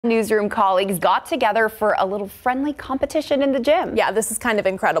Newsroom colleagues got together for a little friendly competition in the gym. Yeah, this is kind of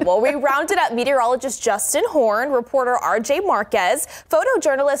incredible. We rounded up meteorologist Justin Horne, reporter RJ Marquez,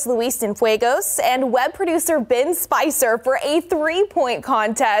 photojournalist Luis Cienfuegos, and web producer Steve Spriester for a three-point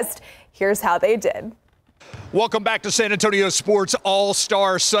contest. Here's how they did. Welcome back to San Antonio Sports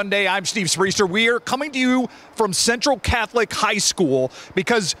All-Star Sunday. I'm Steve Spriester. We are coming to you from Central Catholic High School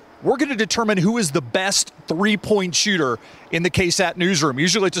because we're going to determine who is the best three-point shooter in the KSAT newsroom.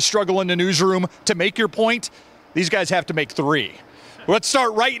 Usually it's a struggle in the newsroom to make your point. These guys have to make three. Let's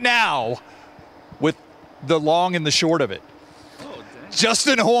start right now with the long and the short of it.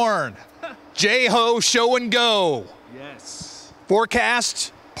 Justin Horne, J-Ho, show and go. Yes.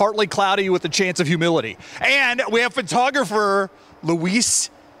 Forecast, partly cloudy with a chance of humidity. And we have photographer Luis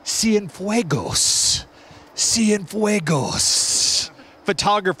Cienfuegos.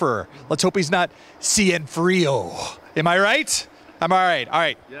 Photographer. Let's hope he's not Cienfrio. Am I right? I'm all right. All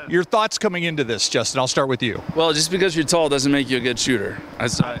right. Yeah. Your thoughts coming into this, Justin. I'll start with you. Well, just because you're tall doesn't make you a good shooter.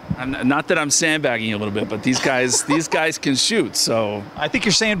 I'm not that I'm sandbagging you a little bit, but these guys can shoot. So I think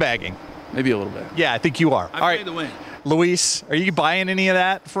you're sandbagging. Maybe a little bit. Yeah, I think you are. I'm all ready right. to win. Luis, are you buying any of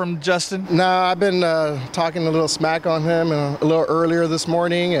that from Justin? No, I've been talking a little smack on him a little earlier this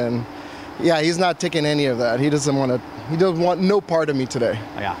morning, and yeah, he's not taking any of that. He doesn't want no part of me today.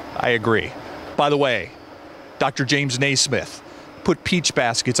 Yeah, I agree. By the way, Dr. James Naismith put peach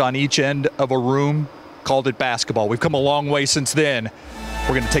baskets on each end of a room, called it basketball. We've come a long way since then.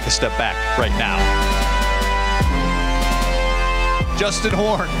 We're going to take a step back right now. Justin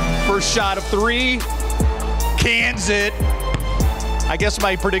Horne, first shot of three, cans it. I guess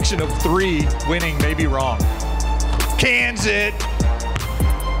my prediction of three winning may be wrong. Cans it.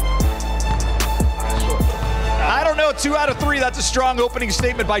 I don't know, 2 out of 3. That's a strong opening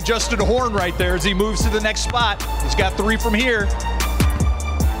statement by Justin Horne right there as he moves to the next spot. He's got 3 from here.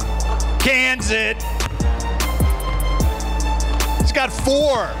 Cans it. He's got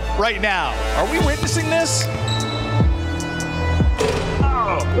 4 right now. Are we witnessing this?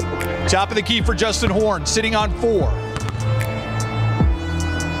 Oh. Top of the key for Justin Horne, sitting on 4.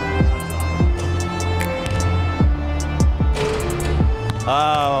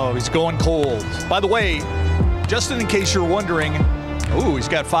 Oh, he's going cold. By the way, Justin, in case you're wondering, ooh, he's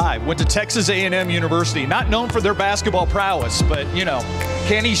got 5. Went to Texas A&M University. Not known for their basketball prowess, but, you know,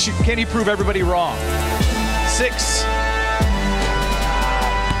 can he prove everybody wrong? 6.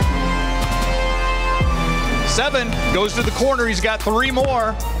 7 goes to the corner. He's got 3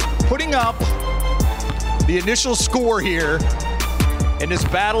 more. Putting up the initial score here in this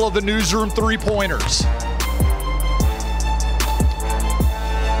battle of the newsroom three-pointers.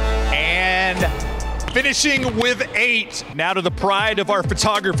 And finishing with 8. Now to the pride of our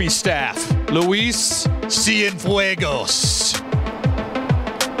photography staff, Luis Cienfuegos.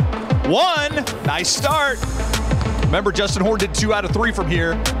 1, nice start. Remember, Justin Horne did 2 out of 3 from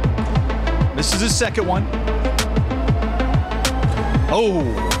here. This is his second one. Oh.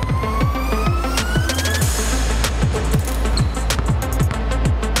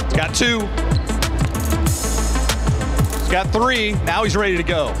 He's got 2. He's got 3. Now he's ready to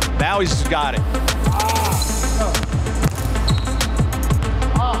go. Now he's got it.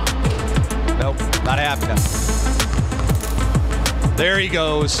 Nope, not happening. There he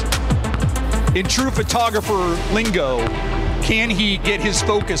goes. In true photographer lingo, can he get his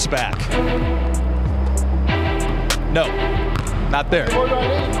focus back? No, not there.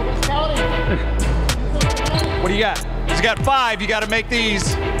 What do you got? He's got 5. You got to make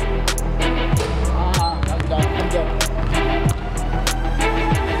these. I'm done.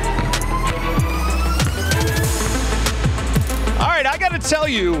 All right, I got to tell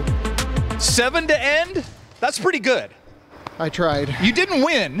you, 7 to end, that's pretty good. I tried. You didn't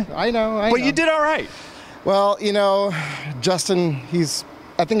win. I know. But you did all right. Well, you know, Justin,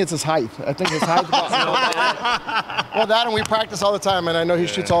 I think it's his height. I think his height. Well, that and we practice all the time, and I know he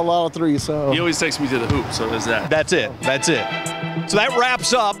shoots a lot of 3s. So He always takes me to the hoop, so there's that. That's it. So that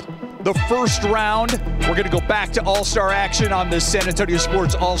wraps up the first round. We're going to go back to All-Star action on this San Antonio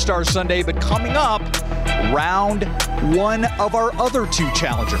Sports All-Star Sunday. But coming up, round 1 of our other 2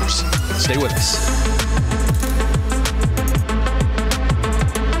 challengers. Stay with us.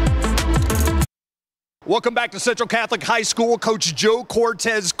 Welcome back to Central Catholic High School. Coach Joe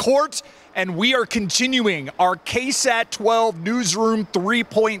Cortez Court, and we are continuing our KSAT 12 Newsroom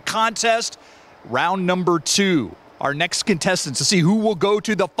three-point contest, round number 2. Our next contestants to see who will go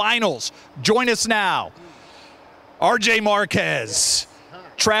to the finals. Join us now. RJ Marquez,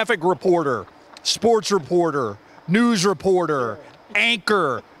 traffic reporter, sports reporter, news reporter,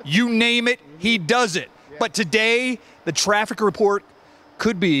 anchor, you name it, he does it. But today, the traffic report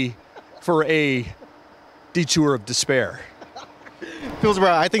could be for a detour of despair. Feels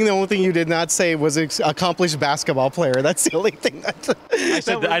right. I think the only thing you did not say was accomplished basketball player. That's the only thing.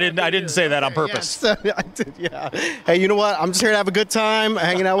 I didn't say that on purpose. Yes, I did, yeah. Hey, you know what? I'm just here to have a good time,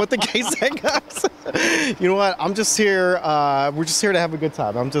 hanging out with the KSAT guys. You know what? I'm just here. We're just here to have a good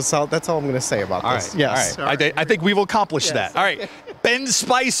time. That's all I'm going to say about this. Right. Yes. All right. I think we've accomplished that. All right. Ben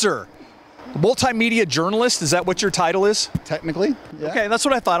Spriester, multimedia journalist. Is that what your title is? Technically. Yeah. Okay, that's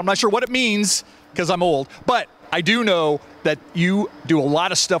what I thought. I'm not sure what it means because I'm old, but I do know that you do a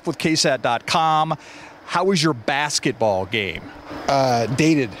lot of stuff with KSAT.com. How was your basketball game?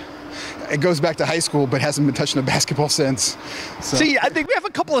 Dated. It goes back to high school, but hasn't been touching a basketball since. So. See, I think we have a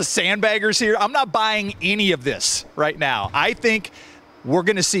couple of sandbaggers here. I'm not buying any of this right now. I think we're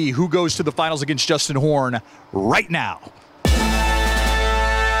going to see who goes to the finals against Justin Horne right now.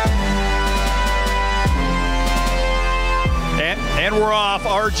 And we're off.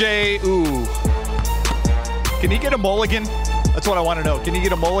 RJ, ooh. Can he get a mulligan? That's what I want to know. Can he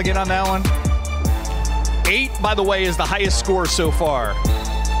get a mulligan on that one? 8, by the way, is the highest score so far.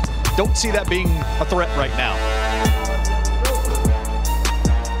 Don't see that being a threat right now.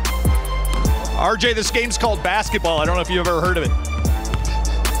 RJ, this game's called basketball. I don't know if you've ever heard of it.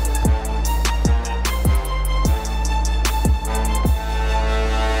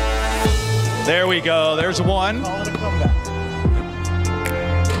 There we go. There's one.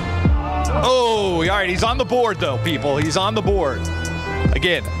 Oh, all right, he's on the board, though, people. He's on the board.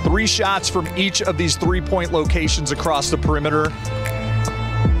 Again, 3 shots from each of these 3-point locations across the perimeter.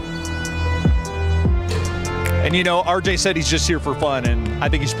 And, you know, RJ said he's just here for fun, and I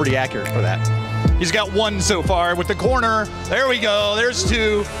think he's pretty accurate for that. He's got 1 so far with the corner. There we go. There's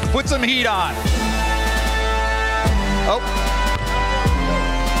 2. Put some heat on. Oh.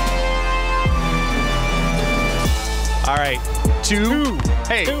 All right. 2.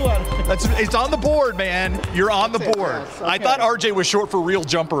 Hey, it's on the board, man. You're on the board. Yes, okay. I thought RJ was short for real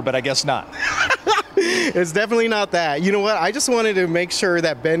jumper, but I guess not. It's definitely not that. You know what? I just wanted to make sure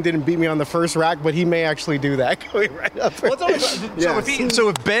that Ben didn't beat me on the first rack, but he may actually do that going right up. So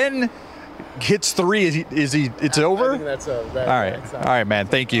if Ben hits 3, it's over? I think that's All right, man.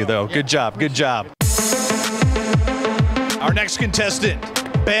 Thank you, though. Good job. Good job. Our next contestant,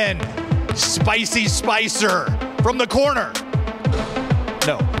 Ben Spicy Spicer from the corner.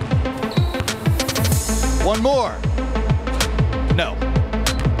 No. 1 more. No.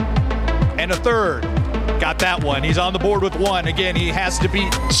 And a 3rd. Got that one. He's on the board with 1. Again, he has to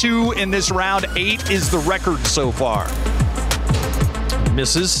beat 2 in this round. 8 is the record so far.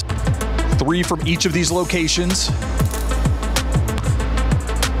 Misses. 3 from each of these locations.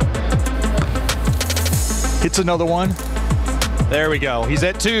 Hits another one. There we go. He's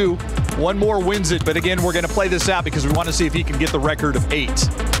at 2. 1 more wins it, but again, we're going to play this out because we want to see if he can get the record of 8.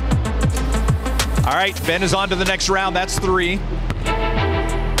 All right, Ben is on to the next round. That's 3.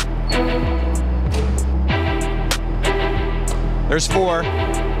 There's 4.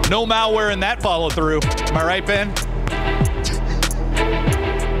 No malware in that follow-through. Am I right, Ben?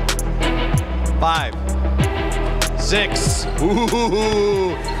 5. 6.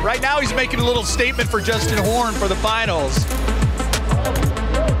 Ooh. Right now, he's making a little statement for Justin Horne for the finals.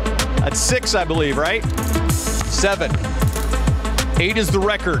 That's 6, I believe, right? 7. 8 is the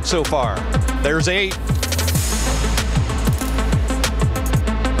record so far. There's 8.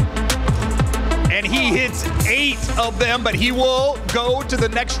 And he hits 8 of them, but he will go to the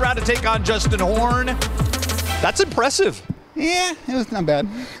next round to take on Justin Horne. That's impressive. Yeah, it was not bad.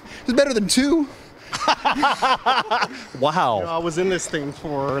 It was better than 2. Wow. You know, I was in this thing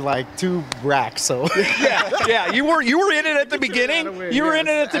for like 2 racks, so. Yeah. You were in it at the beginning. You were in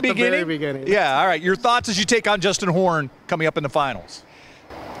it at the beginning. Very beginning. Yeah. All right. Your thoughts as you take on Justin Horne coming up in the finals?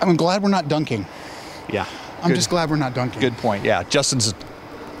 I'm glad we're not dunking. Yeah. I'm just glad we're not dunking. Good point. Yeah. Justin's a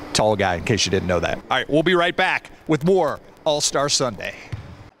tall guy, in case you didn't know that. All right. We'll be right back with more All-Star Sunday.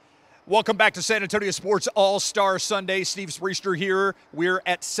 Welcome back to San Antonio Sports All-Star Sunday. Steve Spriester here. We're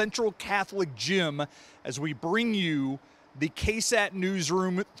at Central Catholic Gym as we bring you the KSAT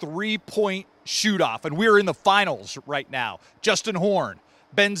Newsroom 3-point shoot-off. And we're in the finals right now. Justin Horne,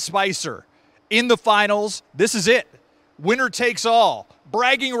 Ben Spriester in the finals. This is it. Winner takes all.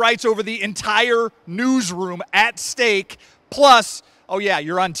 Bragging rights over the entire newsroom at stake. Plus, oh yeah,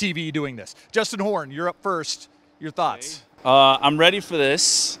 you're on TV doing this. Justin Horne, you're up first. Your thoughts? I'm ready for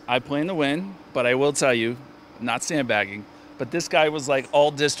this. I plan to win, but I will tell you, not sandbagging, but this guy was like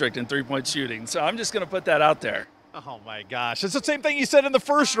all district in 3-point shooting. So I'm just going to put that out there. Oh my gosh. It's the same thing you said in the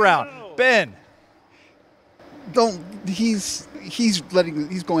first round. Ben, he's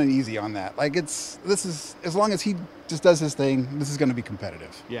going easy on that. Like this is, as long as he just does his thing, this is going to be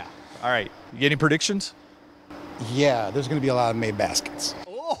competitive. Yeah. All right. You get any predictions? Yeah, there's going to be a lot of made baskets.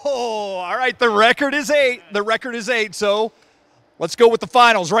 Oh, all right. The record is 8. The record is 8. So let's go with the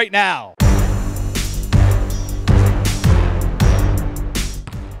finals right now.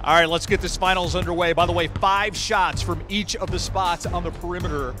 All right, let's get this finals underway. By the way, 5 shots from each of the spots on the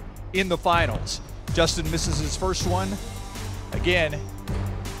perimeter in the finals. Justin misses his first one. Again,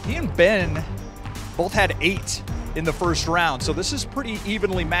 he and Ben both had 8 in the first round, so this is pretty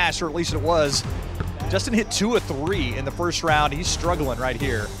evenly matched, or at least it was. Justin hit 2 of 3 in the first round. He's struggling right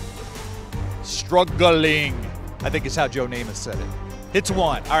here. Struggling, I think is how Joe Namath said it. Hits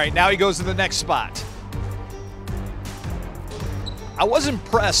 1. All right, now he goes to the next spot. I was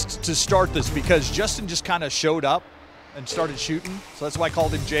impressed to start this because Justin just kind of showed up and started shooting, so that's why I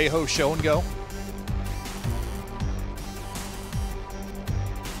called him J-Ho Show and Go.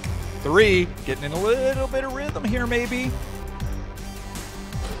 3, getting in a little bit of rhythm here maybe.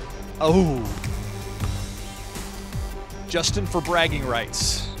 Oh. Justin for bragging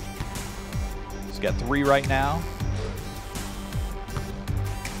rights. He's got 3 right now.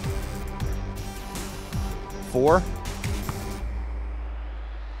 4.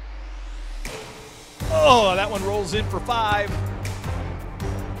 Oh, that one rolls in for 5.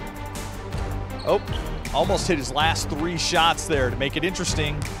 Oh, almost hit his last 3 shots there to make it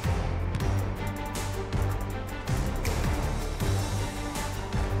interesting.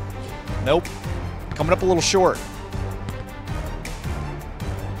 Nope, coming up a little short.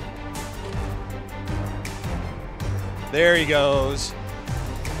 There he goes.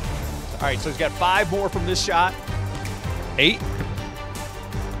 All right, so he's got 5 more from this shot. 8.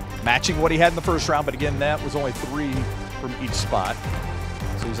 Matching what he had in the first round, but again, that was only 3 from each spot.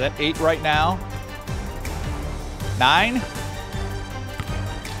 So he's at 8 right now. 9.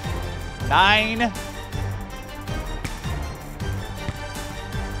 9.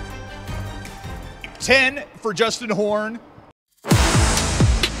 10 for Justin Horne.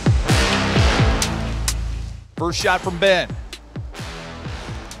 First shot from Ben.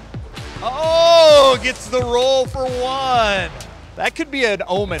 Oh, gets the roll for 1. That could be an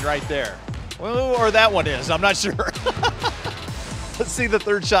omen right there. Well, or that one is, I'm not sure. Let's see, the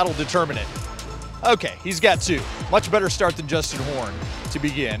third shot will determine it. Okay, he's got 2. Much better start than Justin Horne to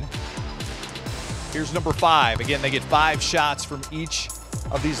begin. Here's number 5. Again, they get 5 shots from each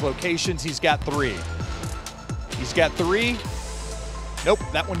of these locations. He's got 3. He's got 3. Nope,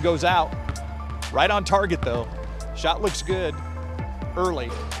 that one goes out. Right on target though. Shot looks good early.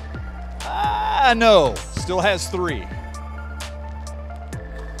 No, still has 3.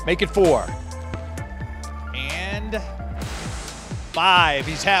 Make it 4. And 5.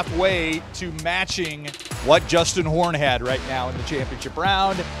 He's halfway to matching what Justin Horne had right now in the championship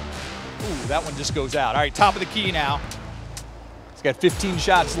round. Ooh, that one just goes out. All right, top of the key now. He's got 15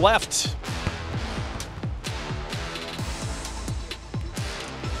 shots left.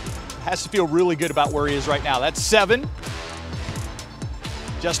 Has to feel really good about where he is right now. That's 7.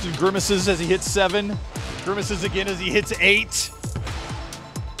 Justin grimaces as he hits 7. Grimaces again as he hits 8.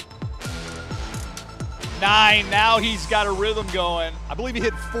 9, now he's got a rhythm going. I believe he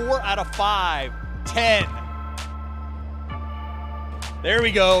hit 4 out of 5. 10. There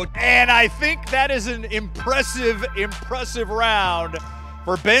we go. And I think that is an impressive round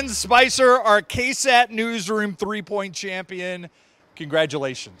for Ben Spriester, our KSAT Newsroom 3-point champion.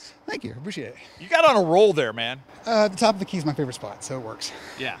 Congratulations. Thank you, appreciate it. You got on a roll there, man. The top of the key is my favorite spot, so it works.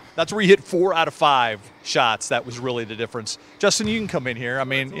 Yeah, that's where you hit 4 out of 5 shots. That was really the difference. Justin, you can come in here. I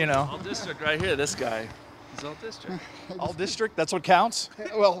mean, you know. All district right here, this guy. He's all district. All district, that's what counts?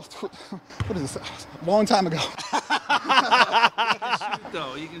 Well, what is this? A long time ago. You can shoot,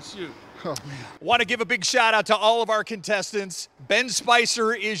 though. You can shoot. Oh, man. Want to give a big shout out to all of our contestants. Ben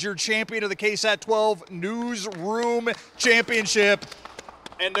Spriester is your champion of the KSAT 12 Newsroom Championship,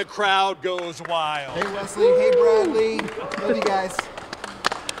 and the crowd goes wild. Hey, Wesley. Hey, Bradley. Love you guys.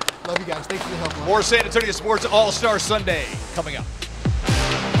 Love you guys. Thanks for the help. More San Antonio Sports All-Star Sunday coming up.